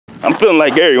I'm feeling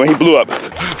like Gary when he blew up.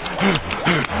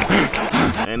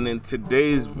 And in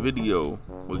today's video,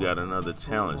 we got another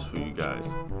challenge for you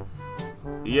guys.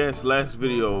 Yes, last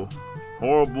video,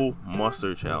 horrible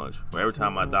mustard challenge, where every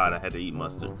time I died I had to eat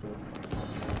mustard.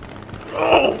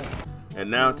 Oh! And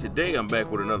now today I'm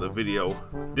back with another video.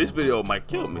 This video might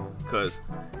kill me, because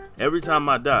every time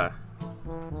I die,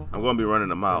 I'm gonna be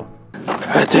running a mile.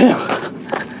 God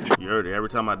damn. You heard it, every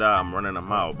time I die I'm running a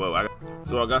mile. But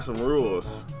so I got some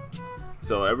rules.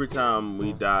 So every time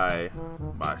we die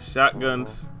by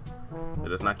shotguns, it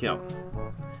does not count.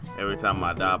 Every time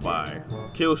I die by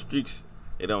kill streaks,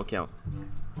 it don't count.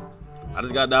 I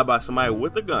just got died by somebody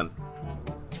with a gun.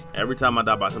 Every time I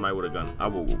die by somebody with a gun, I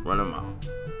will run them out.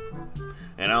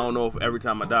 And I don't know if every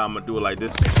time I die I'm gonna do it like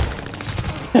this.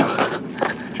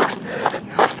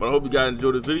 But I hope you guys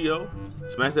enjoyed this video.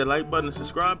 Smash that like button and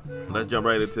subscribe. Let's jump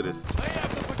right into this.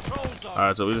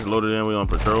 Alright, so we just loaded in, we on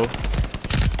patrol.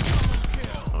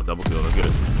 Oh, double kill, let's get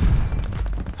it.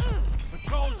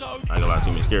 I ain't gonna lie,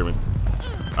 teammates scared me.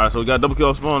 Alright, so we got double kill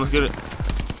off spawn, let's get it.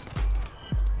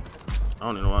 I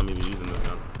don't even know why I'm even using this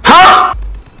gun. Huh?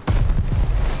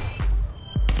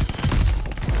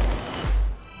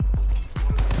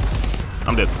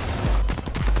 I'm dead.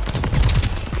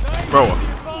 Bro,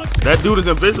 that dude is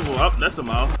invisible. Oh, that's a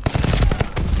mile.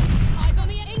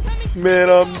 Man,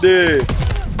 I'm dead.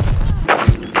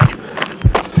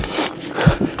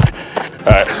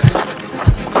 Alright.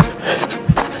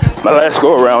 My last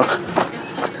go around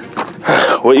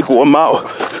will equal 1 mile.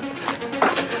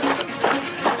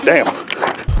 Damn.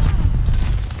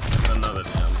 Another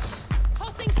damn.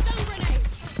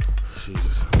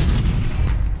 Jesus.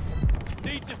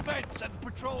 Need defense at the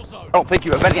patrol zone. I don't think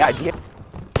you have any idea.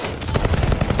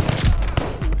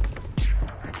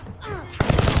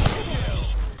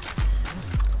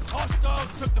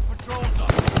 Hostiles took the patrol zone.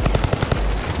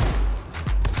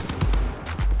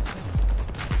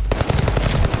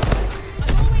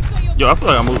 Yo, I feel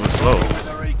like I'm moving slow.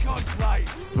 The recon plate.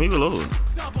 Let me reload.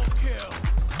 Double kill.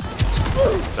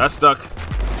 Got stuck.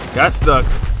 Got stuck.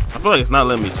 I feel like it's not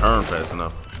letting me turn fast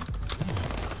enough.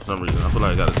 For some reason. I feel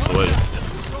like I gotta sway.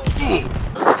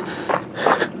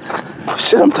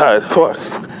 Shit, I'm tired. Fuck.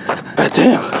 God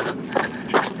damn.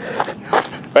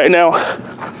 Right now,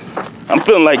 I'm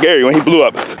feeling like Gary when he blew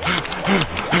up.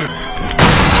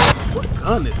 What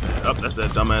gun is that? Oh, that's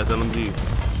that dumbass LMG.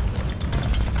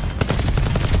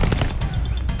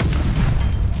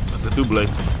 That's a double.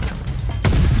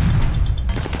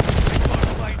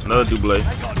 Another double.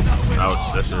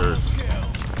 Ouch, that shit hurts.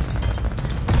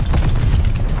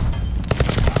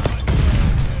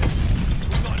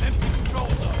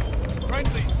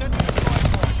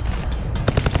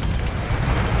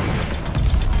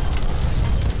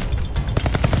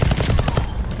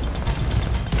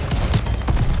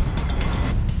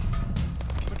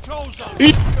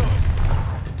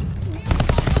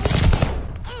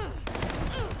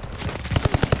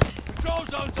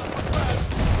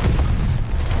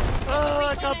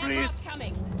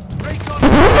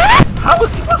 How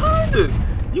was he behind us?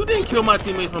 You didn't kill my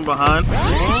teammate from behind.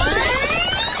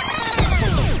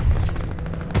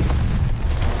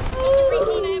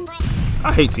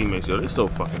 I hate teammates, yo. They're so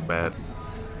fucking bad.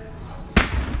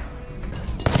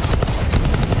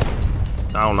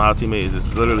 I don't know how teammate is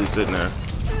just literally sitting there.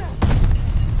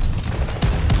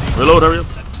 Reload, hurry up.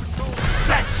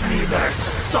 Fetch me their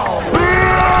soul.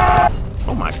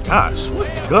 Oh my gosh,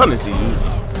 what gun is he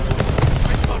using?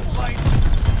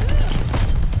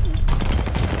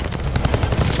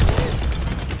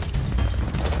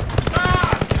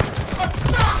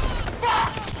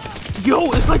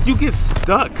 Yo, it's like you get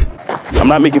stuck. I'm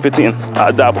not making 15.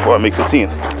 I'll die before I make 15.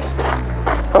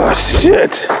 Oh,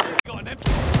 shit.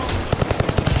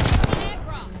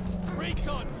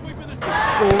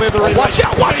 Watch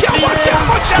out, watch out, watch out,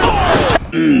 watch out!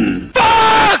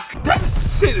 Fuck! That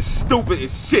shit is stupid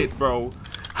as shit, bro.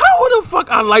 How the fuck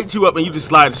I light you up and you just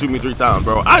slide and shoot me 3 times,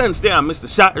 bro? I understand I missed a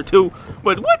shot or 2,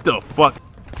 but what the fuck?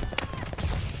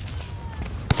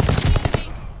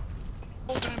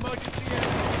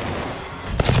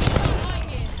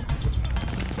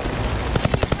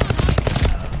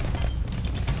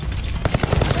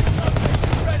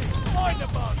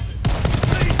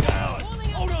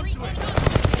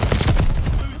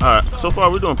 Alright, so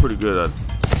far we're doing pretty good, I'd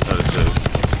say.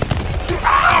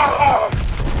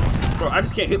 Bro, I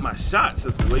just can't hit my shots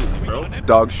lately, bro.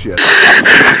 Dog shit.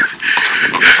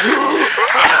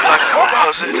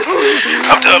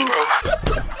 I'm done, bro.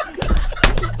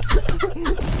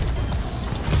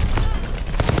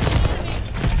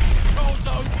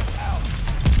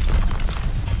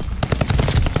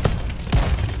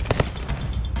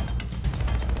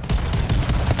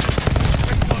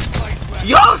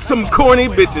 Y'all some corny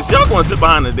bitches. Y'all gonna sit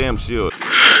behind the damn shield.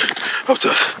 I'm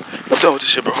done. I'm done with this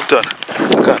shit, bro. I'm done.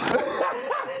 I'm done.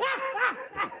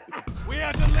 We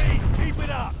have the lead. Keep it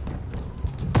up.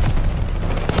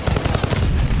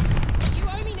 You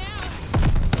owe me now.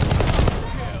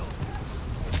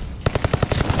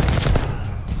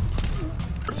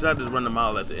 Or should I just run the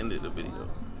mile at the end of the video?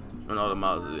 When all the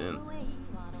miles is in.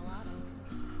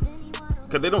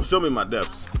 Cause they don't show me my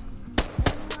depths.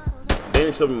 They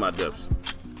didn't show me my depths.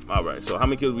 Alright, so how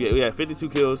many kills we had? We had 52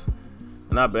 kills.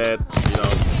 Not bad, you know.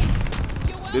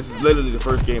 This is literally the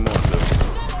first game on, so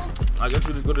I guess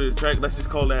we just go to the track. Let's just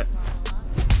call that.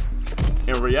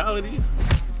 In reality,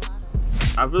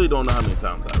 I really don't know how many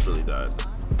times I really died.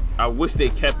 I wish they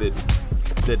kept it,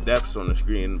 the deaths on the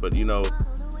screen, but you know,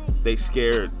 they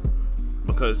scared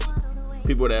because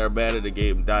people that are bad at the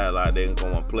game die a lot. They ain't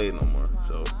gonna want to play it no more.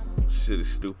 So shit is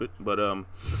stupid. But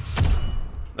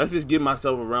let's just give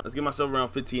myself around. Let's give myself around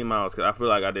 15 miles because I feel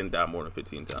like I didn't die more than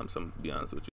 15 times. I'm gonna be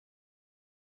honest with you.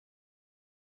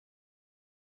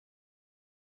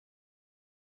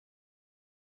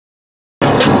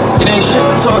 It ain't shit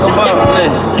to talk about,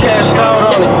 man. Cashed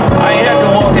out on it. I ain't had to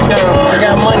walk it down. I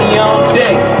got money all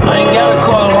day. I ain't gotta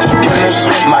call on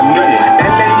my nut.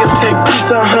 LA, take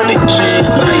piece 100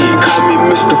 G's. Yeah, call me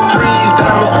Mr. Freeze.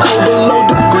 Diamonds cold below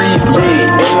degrees.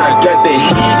 Yeah, and I got that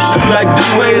heat. Shoot like the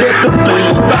way that the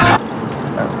breeze.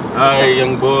 Alright,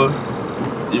 young boy.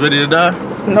 You ready to die?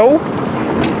 No.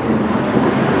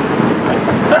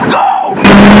 Let's go!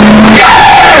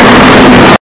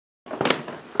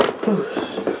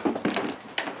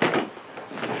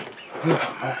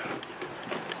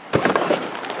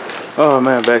 Oh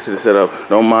man, back to the setup.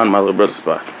 Don't mind my little brother's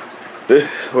spot. This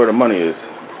is where the money is.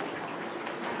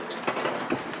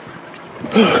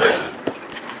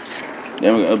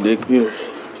 Then we can update the computer.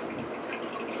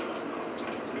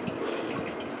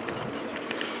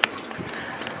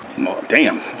 Oh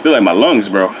damn, I feel like my lungs,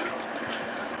 bro.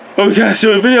 Hope you guys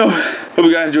enjoyed the video. Hope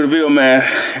you guys enjoyed the video, man.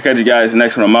 I catch you guys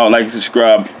next one. I'm out. Like and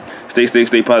subscribe. Stay safe,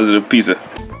 stay positive. Peace out.